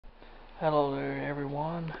Hello there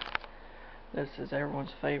everyone, this is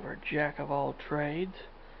everyone's favorite jack of all trades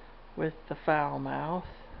with the foul mouth,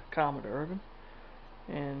 Comet Urban,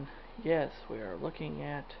 and yes, we are looking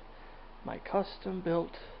at my custom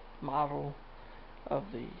built model of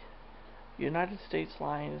the United States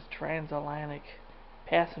Lines transatlantic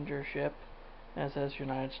passenger ship SS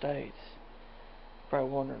United States.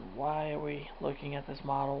 Probably wondering, why are we looking at this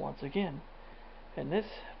model once again? In this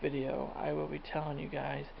video I will be telling you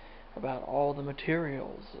guys about all the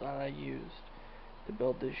materials that I used to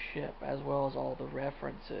build this ship, as well as all the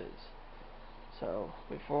references. So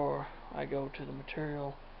before I go to the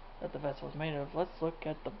material that the vessel is made of, let's look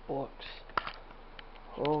at the books.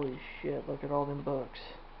 Holy shit, look at all them books.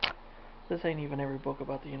 This ain't even every book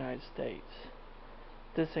about the United States.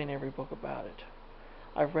 This ain't every book about it.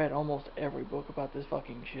 I've read almost every book about this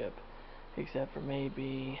fucking ship, except for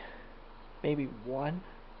maybe one,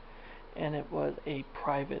 and it was a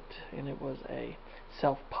private, and it was a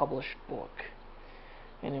self-published book,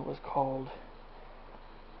 and it was called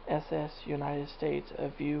SS United States, A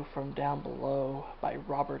View from Down Below by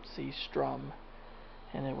Robert C. Strum,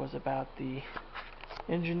 and it was about the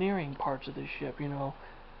engineering parts of the ship, you know,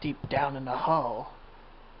 deep down in the hull,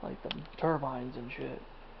 like the turbines and shit.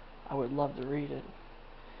 I would love to read it.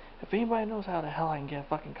 If anybody knows how the hell I can get a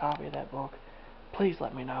fucking copy of that book, please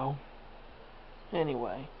let me know.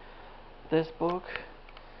 Anyway, this book,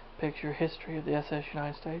 Picture History of the SS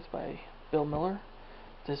United States by Bill Miller.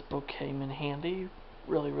 This book came in handy,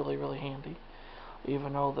 really handy.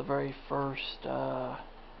 Even though the very first, the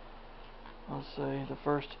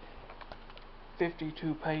first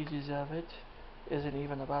 52 pages of it isn't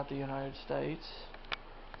even about the United States.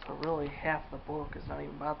 So really half the book is not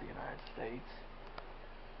even about the United States.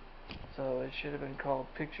 So it should have been called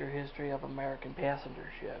Picture History of American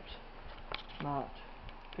Passenger Ships, not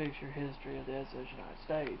Picture History of the SS United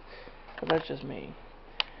States. But that's just me.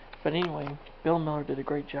 But anyway, Bill Miller did a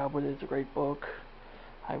great job with it. It's a great book.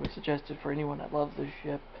 I would suggest it for anyone that loves this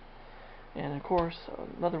ship. And of course,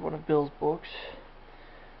 another one of Bill's books,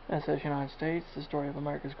 SS United States, The Story of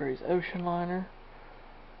America's Greatest Ocean Liner.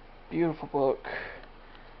 Beautiful book.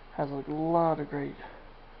 Has a lot of great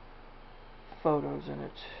photos in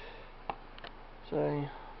it. So, a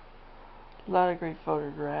lot of great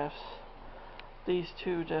photographs. These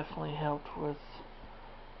two definitely helped with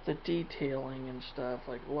the detailing and stuff,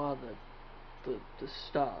 like a lot of the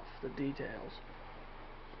stuff, the details.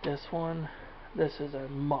 This is a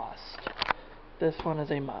must. This one is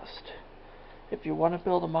a must. If you want to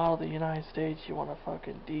build a model of the United States, you want to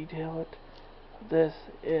fucking detail it, this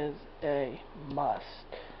is a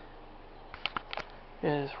must. It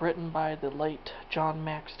is written by the late John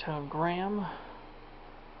Maxtone Graham.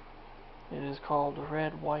 It is called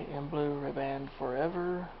Red, White, and Blue Riband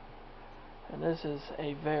Forever. And this is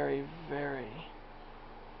a very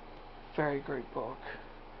great book.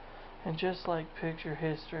 And just like Picture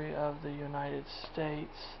History of the United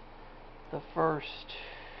States, the first,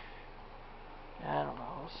 I don't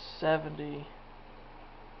know,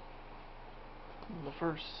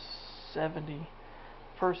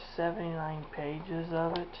 79 pages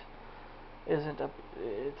of it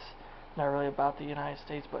it's not really about the United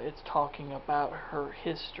States, but it's talking about her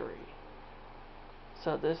history.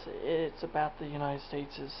 So it's about the United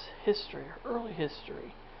States' history, early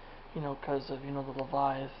history, you know, because of, you know, the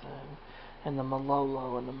Leviathan and the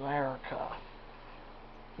Malolo and America.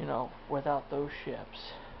 You know, without those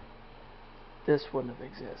ships, this wouldn't have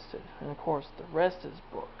existed. And of course, the rest of this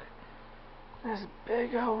book, this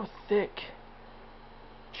big old thick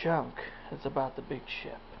chunk is about the big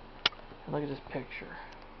ship. And look at this picture.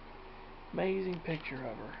 Amazing picture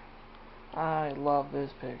of her. I love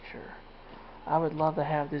this picture. I would love to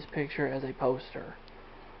have this picture as a poster.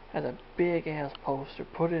 As a big ass poster.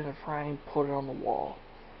 Put it in a frame, put it on the wall.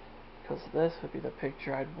 Because this would be the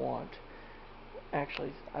picture I'd want.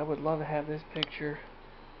 Actually, I would love to have this picture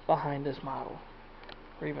behind this model.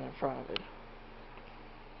 Or even in front of it.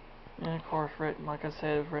 And of course, written, like I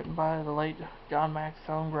said, it was written by the late John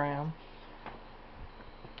Maxtone Graham.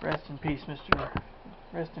 Rest in peace, Mr.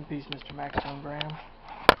 Maxtone Graham.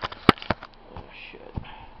 Oh shit.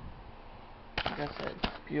 Like I said,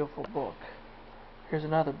 beautiful book. Here's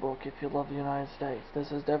another book if you love the United States.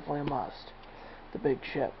 This is definitely a must. The Big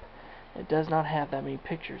Ship. It does not have that many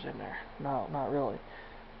pictures in there. No, not really.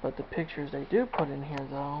 But the pictures they do put in here,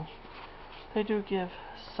 though, they do give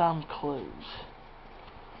some clues.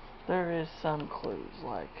 There is some clues,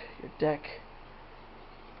 like your deck.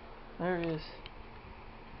 There is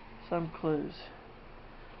some clues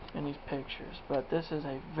in these pictures, but this is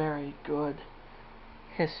a very good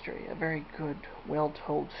history, a very good,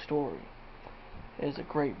 well-told story. It is a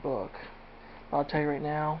great book. I'll tell you right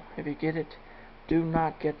now, if you get it, do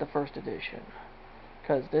not get the first edition.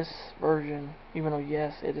 Because this version, even though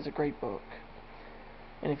yes, it is a great book,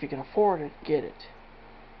 and if you can afford it, get it.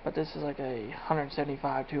 But this is like a $175,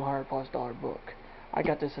 $200+ book. I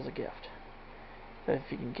got this as a gift. So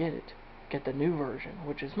if you can get it, get the new version,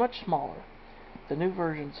 which is much smaller. The new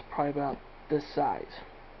version's probably about this size.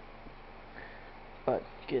 But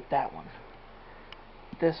get that one.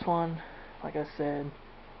 This one, like I said,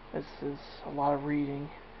 this is a lot of reading.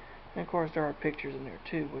 And of course there are pictures in there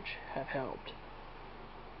too, which have helped.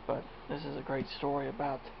 But this is a great story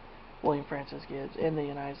about William Francis Gibbs in the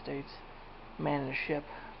United States. Man in a Ship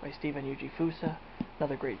by Stephen Yuji Fusa.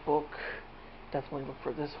 Another great book. Definitely look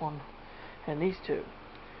for this one. And these two.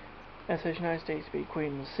 SS United States Be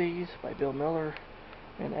Queen of the Seas by Bill Miller.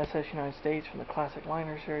 And SS United States from the Classic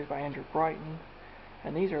Liner series by Andrew Brighton.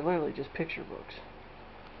 And these are literally just picture books.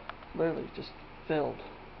 Literally just filled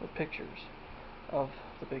with pictures of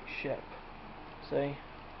the big ship. See?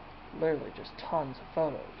 Literally just tons of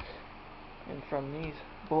photos. And from these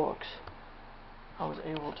books, I was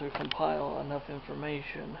able to compile enough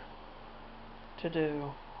information to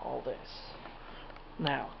do all this.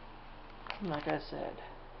 Now, like I said,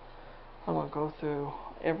 I'm going to go through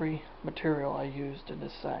every material I used in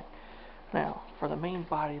this thing. Now, for the main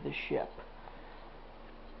body of the ship,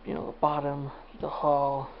 you know, the bottom, the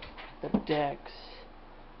hull, the decks,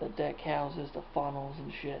 the deck houses, the funnels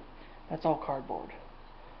and shit, that's all cardboard.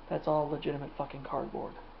 That's all legitimate fucking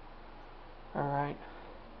cardboard. Alright?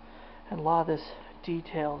 And a lot of this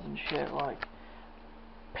details and shit, like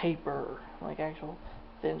paper, like actual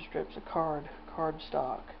thin strips of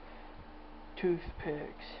cardstock,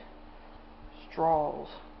 toothpicks, straws,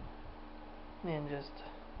 and just,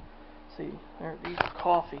 see, these are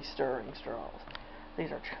coffee stirring straws.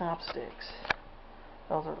 These are chopsticks.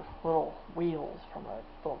 Those are little wheels from a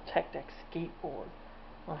little Tech Deck skateboard.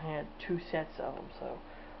 I had 2 sets of them, so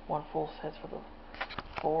one full set's for the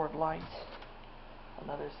forward lights,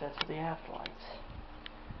 another set's for the aft lights,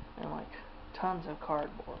 and like tons of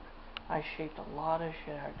cardboard. I shaped a lot of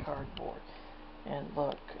shit out of cardboard. And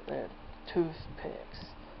look, there, toothpicks,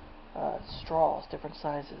 straws, different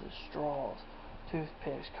sizes of straws,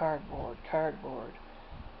 toothpicks, cardboard,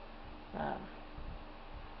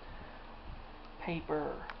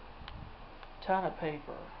 paper, ton of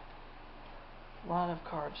paper, a lot of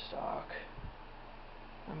cardstock.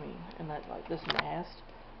 I mean, and that, like this mast,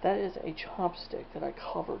 that is a chopstick that I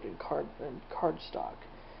covered in cardstock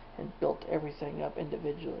and built everything up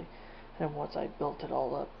individually. And once I built it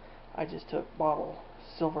all up, I just took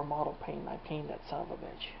silver model paint and I painted that son of a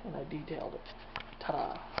bitch and I detailed it.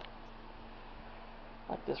 Ta-da!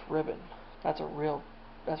 Like this ribbon. That's real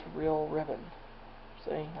ribbon.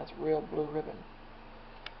 See? That's real blue ribbon.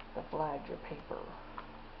 The flags are paper.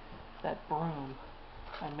 That broom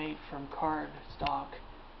I made from cardstock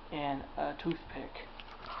and a toothpick.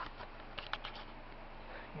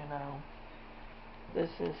 You know, this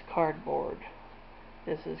is cardboard.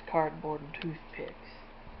 This is cardboard and toothpicks.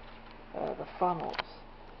 The funnels.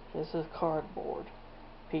 This is cardboard.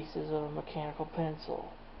 Pieces of a mechanical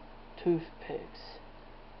pencil. Toothpicks.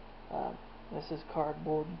 This is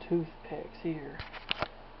cardboard and toothpicks here.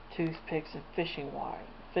 Toothpicks and fishing line.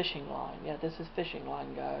 Yeah, this is fishing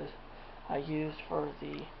line, guys. I used for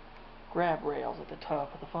the grab rails at the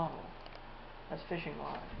top of the funnel. That's fishing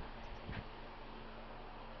line.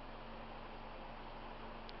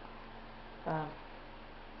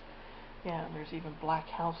 Yeah, and there's even black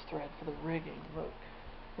house thread for the rigging. Look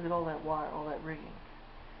at all that wire, all that rigging.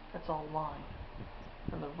 That's all line.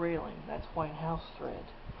 And the railing, that's white house thread.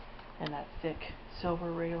 And that thick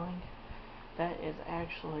silver railing, that is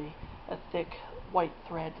actually a thick white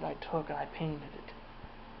thread that I took and I painted it.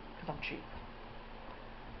 Because I'm cheap.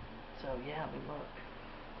 So yeah, I mean look.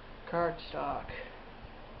 Cardstock.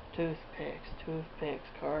 Toothpicks,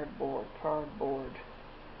 cardboard,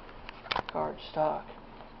 cardstock.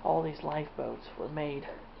 All these lifeboats were made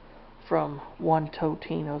from one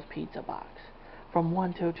Totino's pizza box. From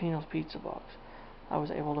one Totino's pizza box, I was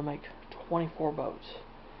able to make 24 boats.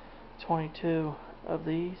 22 of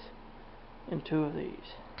these and 2 of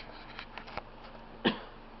these.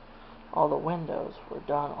 All the windows were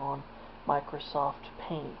done on Microsoft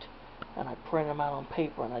Paint, and I printed them out on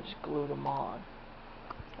paper and I just glued them on.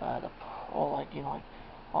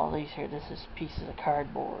 All these here, this is pieces of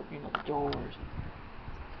cardboard, you know, the doors.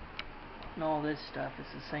 And all this stuff is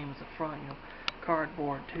the same as the front, you know,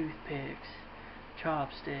 cardboard, toothpicks,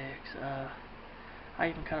 chopsticks. I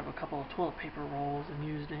even cut up a couple of toilet paper rolls and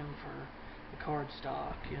used them for the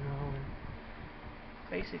cardstock, you know. And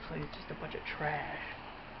basically, it's just a bunch of trash.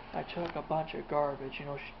 I took a bunch of garbage,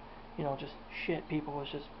 just shit people was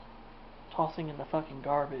just tossing in the fucking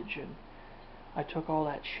garbage, and I took all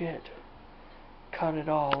that shit, cut it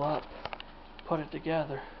all up, put it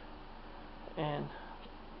together, and,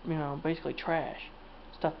 basically trash,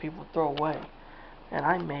 stuff people would throw away, and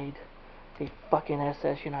I made a fucking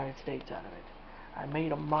SS United States out of it. I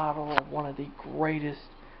made a model of one of the greatest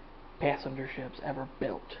passenger ships ever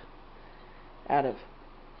built out of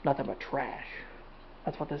nothing but trash.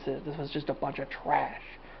 That's what this is. This was just a bunch of trash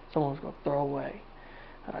someone was going to throw away.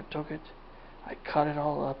 And I took it, I cut it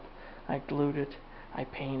all up, I glued it, I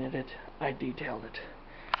painted it, I detailed it.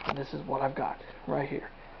 And this is what I've got right here.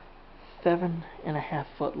 7.5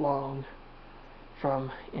 foot long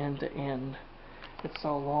from end to end. It's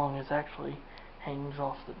so long it actually hangs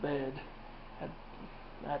off the bed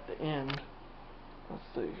at the end. Let's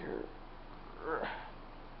see here.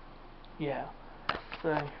 Yeah. So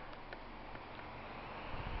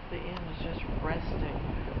the end is just resting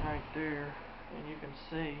right there, and you can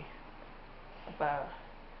see about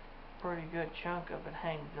a pretty good chunk of it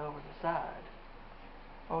hangs over the side.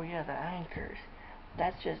 Oh yeah, the anchors.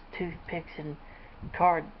 That's just toothpicks and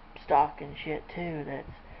cardstock and shit too that's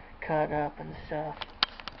cut up and stuff.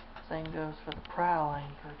 Same goes for the prow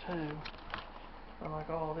anchor too. And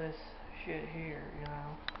like all this shit here,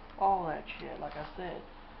 all that shit, like I said,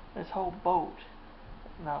 this whole boat,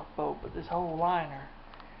 not boat, but this whole liner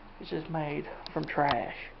is just made from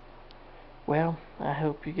trash. Well, I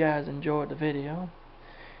hope you guys enjoyed the video.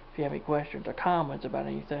 If you have any questions or comments about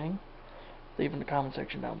anything, leave in the comment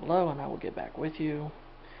section down below and I will get back with you.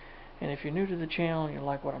 And if you're new to the channel and you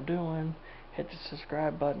like what I'm doing, hit the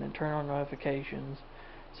subscribe button and turn on notifications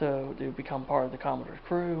so to become part of the Commodore's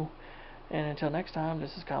crew. And until next time,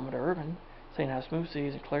 this is Commodore Urban, saying have smooth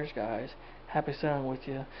seas and clear skies. Happy sailing with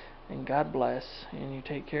you, and God bless. And you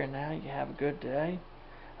take care now. You have a good day.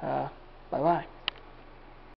 Bye-bye.